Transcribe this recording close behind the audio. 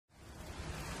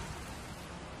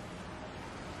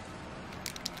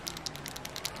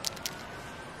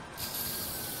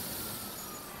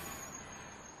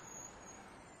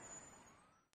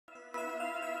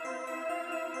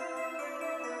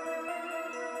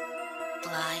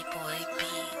Fly Boy B.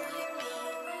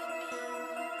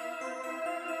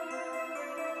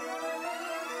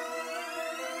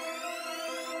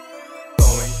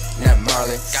 Blowing that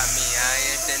Marley, Got me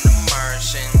higher than the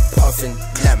Martian. puffing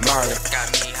that Marley. Got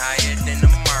me higher than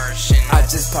the Martian. I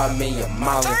just popped me a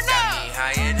Molly. Got me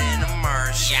higher than the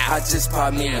Martian. I just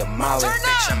popped me a Molly.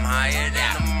 Bitch, I'm higher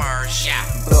than the Martian.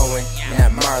 Blowing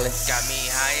that Marley, Got me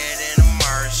higher than the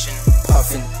Martian.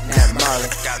 puffing that Marley.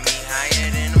 Got me higher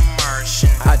than the Martian.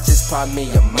 I just popped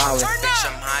me a Molly. Bitch,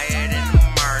 I'm higher than the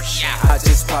Martian. I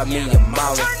just popped me a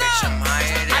Molly. Bitch, I'm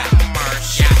higher than the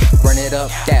Martian. Run it up,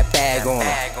 that bag on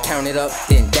him. Count it up,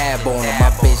 then dab on him.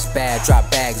 My bitch bad, drop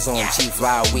bags on him. Chief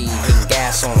fly weed, hitting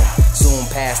gas on him. Zoom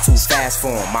past too fast for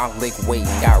him. My lick weight,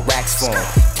 got racks for him.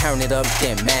 Count it up,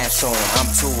 then mash on him. I'm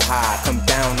too high, come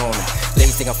down on him.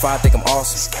 Ladies think I'm fly, think I'm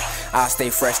awesome. I stay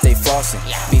fresh, stay flossing.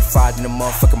 Be fried in the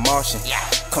motherfucking Martian.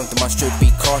 Come to my strip, be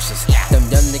cautious. Them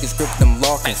young niggas grip them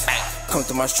lockings. Come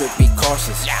to my strip, be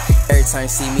cautious. Every time you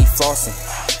see me flossing,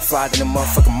 fly in the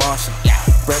motherfucking Martian.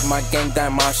 Rep my gang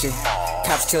down my shit.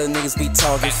 Cops killing niggas be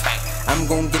targets. I'm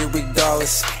gon' get it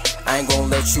regardless. I ain't gon'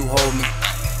 let you hold me.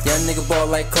 Young nigga ball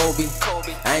like Kobe.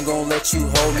 I ain't gon' let you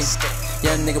hold me.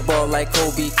 Young nigga ball like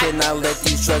Kobe. Cannot let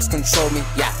these drugs control me.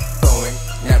 Yeah, blowing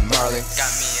that Marley,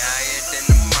 Got me higher than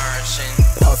the Martian.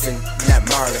 puffing that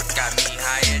Marley. Got me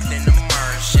higher than the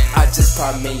Martian. I just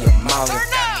popped me a Molly. Got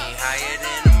me higher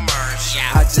than the Martian.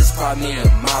 I just popped me a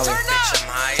Molly. Bitch, I'm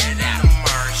higher than the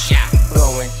Martian.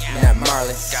 Blowing that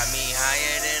Marley, Got me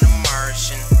higher than the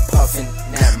Martian. puffing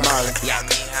that Marley. Got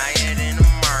me higher than the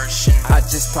Martian. I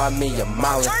just popped me a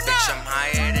Molly. Bitch, I'm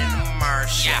higher than the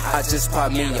Martian. I just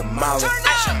popped me a Molly.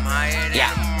 Bitch, I'm higher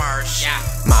than the Martian.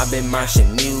 Mobbing Martian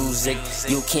music,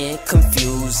 you can't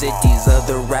confuse it. These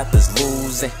other rappers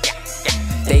losing,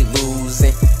 they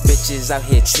losing. Bitches out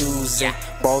here choosing,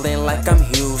 ballin' like I'm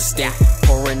Houston.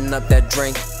 Pouring up that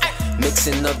drink,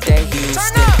 mixing up that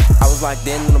Houston. I was locked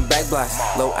in with them back blocks.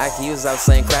 Lil Aki was out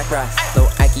saying crack rock. Lil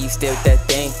Aki still that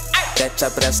thing, that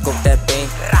chopper, that scope, that bang.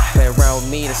 Play around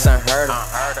with me, that's unheard of.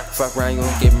 Fuck around, you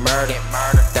gon' get murdered.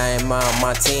 Dying on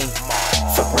my team.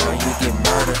 Fuck around, you get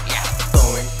murdered.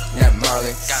 Blowing that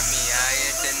Marley, Got me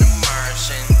higher than the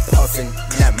Martian. puffing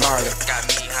that Marley. Got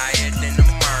me higher than the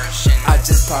Martian. I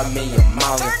just popped me a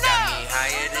Molly. Got me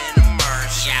higher than the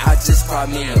Martian. I just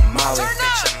popped me a Molly.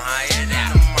 Bitch, I'm higher than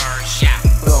the Martian.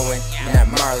 Blowing that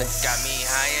Marley, Got me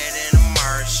higher than the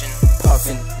Martian.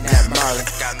 puffing that Marley.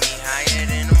 Got me higher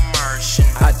than the Martian.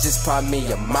 I just popped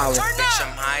me a Molly. Bitch,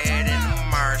 I'm higher than the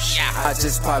Martian. I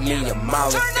just popped me a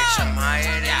Molly. Bitch, I'm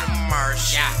higher than the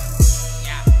Martian.